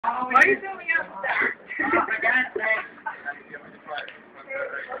Why are you filming outside?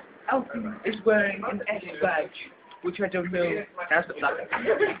 Alfie is wearing an S badge, which I don't know. That's the black.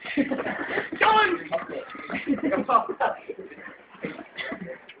 John!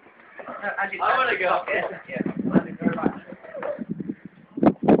 I want to go.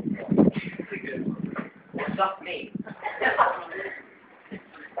 What's up, me?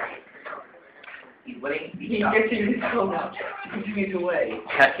 He's getting his phone out, putting it away.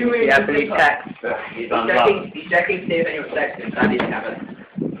 He has any text, but he's unlocked. He's checking to see if anyone texted. That didn't happen.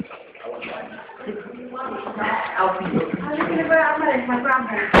 Alfie. I'm going to go outside with my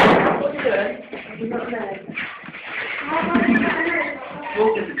grandparents. What are you doing? You're not there.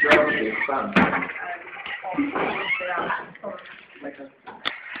 Walk as a drug is fun.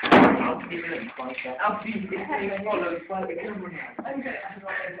 Alfie is being followed by the camera now.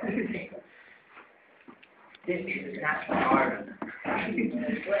 This is a national island.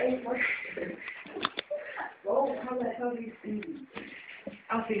 Oh, how the hell do you see?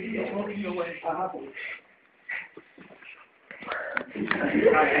 Alfie is walking away.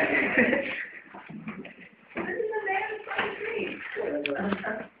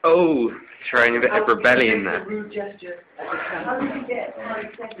 Oh, trying a bit of rebellion there. How did you get?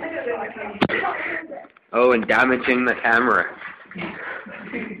 Oh, and damaging the camera.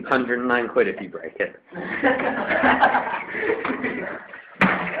 109 quid if you break it.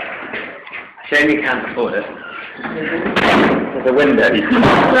 Shame you can't afford it. There's a window.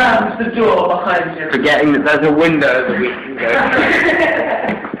 Slams the door behind him. Forgetting that there's a window that we can go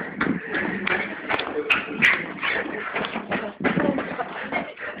through.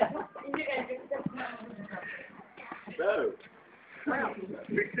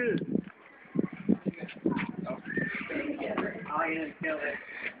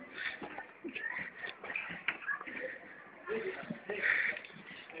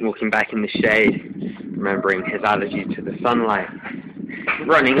 Walking back in the shade, remembering his allergy to the sunlight,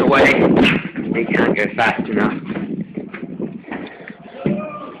 running away. He can't go fast enough.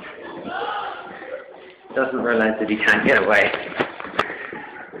 Doesn't realize that he can't get away.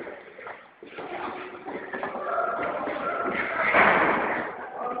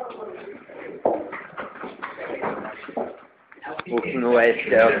 Walking away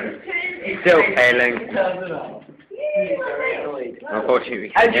still failing. Unfortunately, we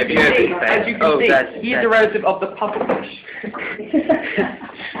can't get as you can see, he is a relative of the pufferfish.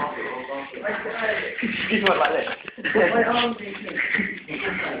 He's not like this.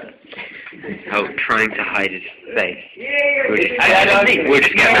 Oh, trying to hide his face. We'll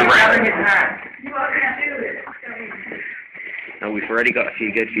just get the rabbit. Oh, we've already got a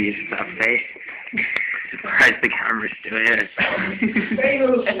few good views of that face. Surprised the camera's still here.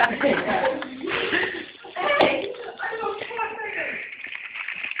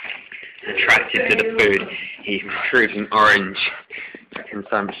 Attracted to the food, he's choosing orange for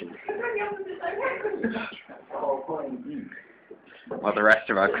consumption. While the rest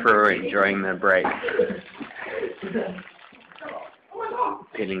of our crew are enjoying their break.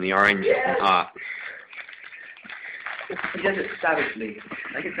 Peeling the orange and art. He does it savagely,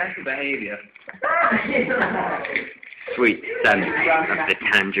 like it's natural behaviour. Sweet scent of the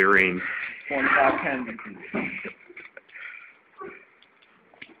tangerine.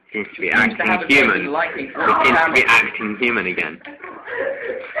 Seems to be acting human. He seems to be acting human again.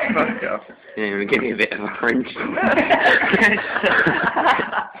 Yeah, give me a bit of orange.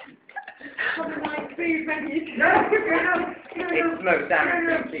 It's no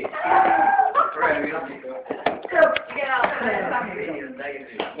damage.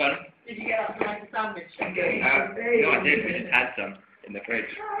 What? Did you get up to make a sandwich? No, I did. We just had some in the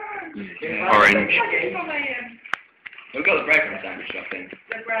fridge. Orange. We've got the bread from the sandwich, I think.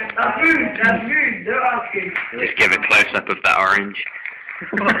 That's food, don't ask him. Just give a close-up of that orange.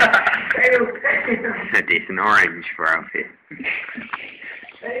 A decent orange for Alfie.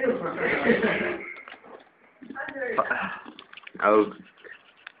 Oh,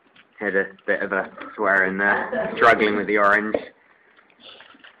 had a bit of a swear in there, struggling with the orange.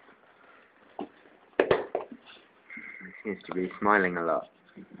 Seems to be smiling a lot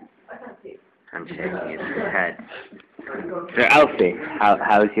and shaking his head. So Alfie,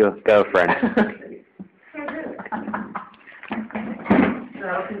 how's your girlfriend?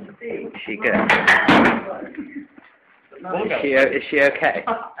 Is she good? Is she okay?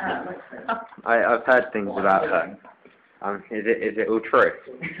 I've heard things about her. Is it all true?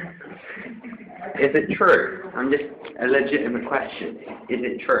 Is it true? I'm just a legitimate question. Is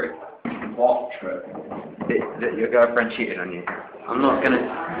it true? What true? That your girlfriend cheated on you? I'm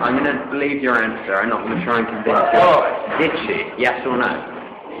gonna believe your answer. I'm not gonna try and convince you. Did she? Yes or no?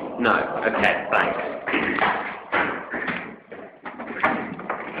 No. Okay, thanks.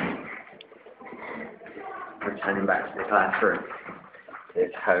 Returning back to the classroom.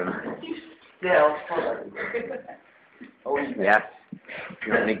 It's home. Yeah. Yes.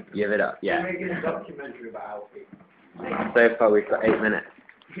 You want me to give it up? Yeah. We're making a documentary about Alfie. So far we've got 8 minutes.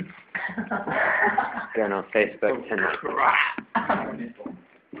 Going on Facebook tonight.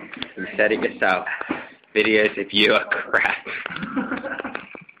 You said it yourself. Videos of you are crap.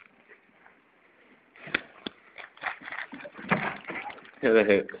 Hula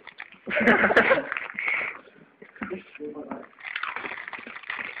hoop.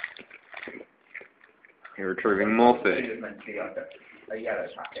 You're retrieving more food.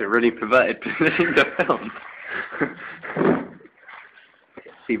 It's a really perverted position to film.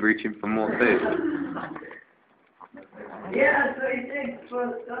 Is he reaching for more food? Yeah, so he did.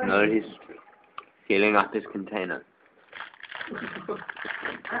 No, he's healing up his container.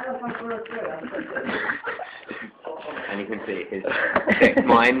 And you can see his thick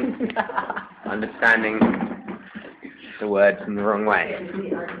mind understanding the words in the wrong way.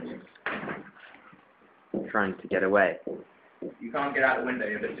 Trying to get away. You can't get out the window,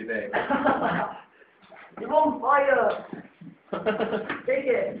 you're a bit too big. You're on fire! Take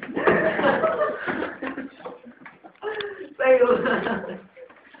it! Fail!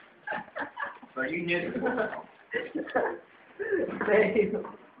 But you knew. Fail!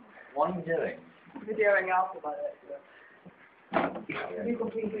 What are you doing? Videoing Alfie about it.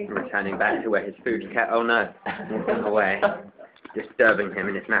 Returning back to where his food's kept. Oh no, walking away. Disturbing him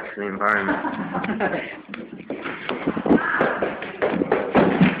in his natural environment.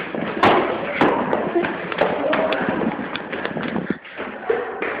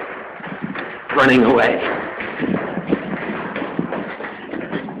 Running away.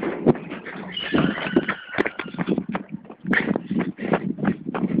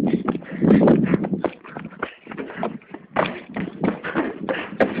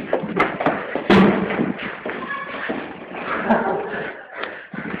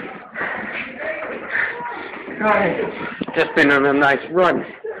 Just been on a nice run.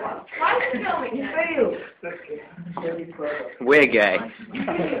 Why are you filming? You failed! We're gay. You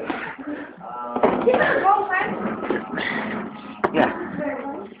got a girlfriend? Yeah.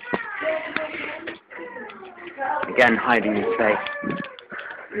 Again, hiding his face.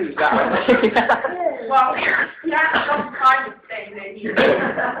 Who's that? Well, that's some kind of thing that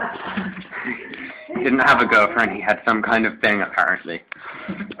He didn't have a girlfriend, he had some kind of thing, apparently.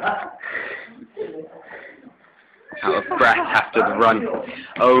 Out of breath after the run.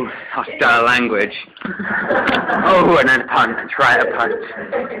 Oh, hostile language. Oh, and then punt. Try a punt.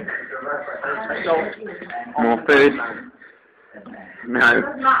 More food? No,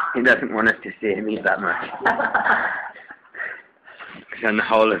 he doesn't want us to see him eat that much. Because then the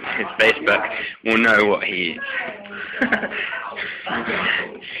whole of his Facebook will know what he eats.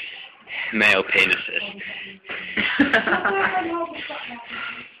 Male penises.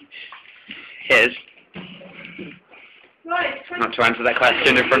 His. Not to answer that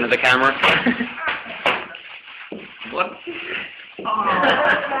question in front of the camera. What?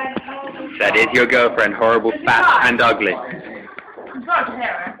 That is your girlfriend, horrible, fat, and ugly. I'm sorry to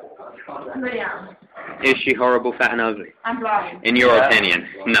hear it. I really am. Is she horrible, fat, and ugly? I'm blind. In your opinion?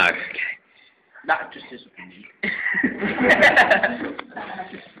 No. That's just his opinion.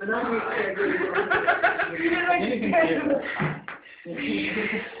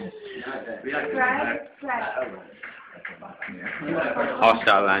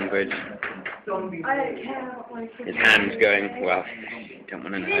 Hostile language. I don't care about my kids. His hands going, well, don't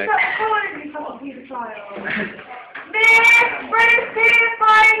want to You know. got calling me for Peter Child. Miss, British Peter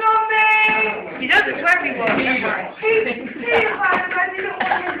spying on me! He does it to everyone, don't worry. Peter spying on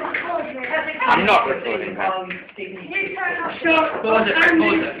me, I'm not recording that. Pause it.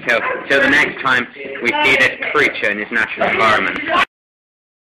 Till the next time we see this creature in his natural environment.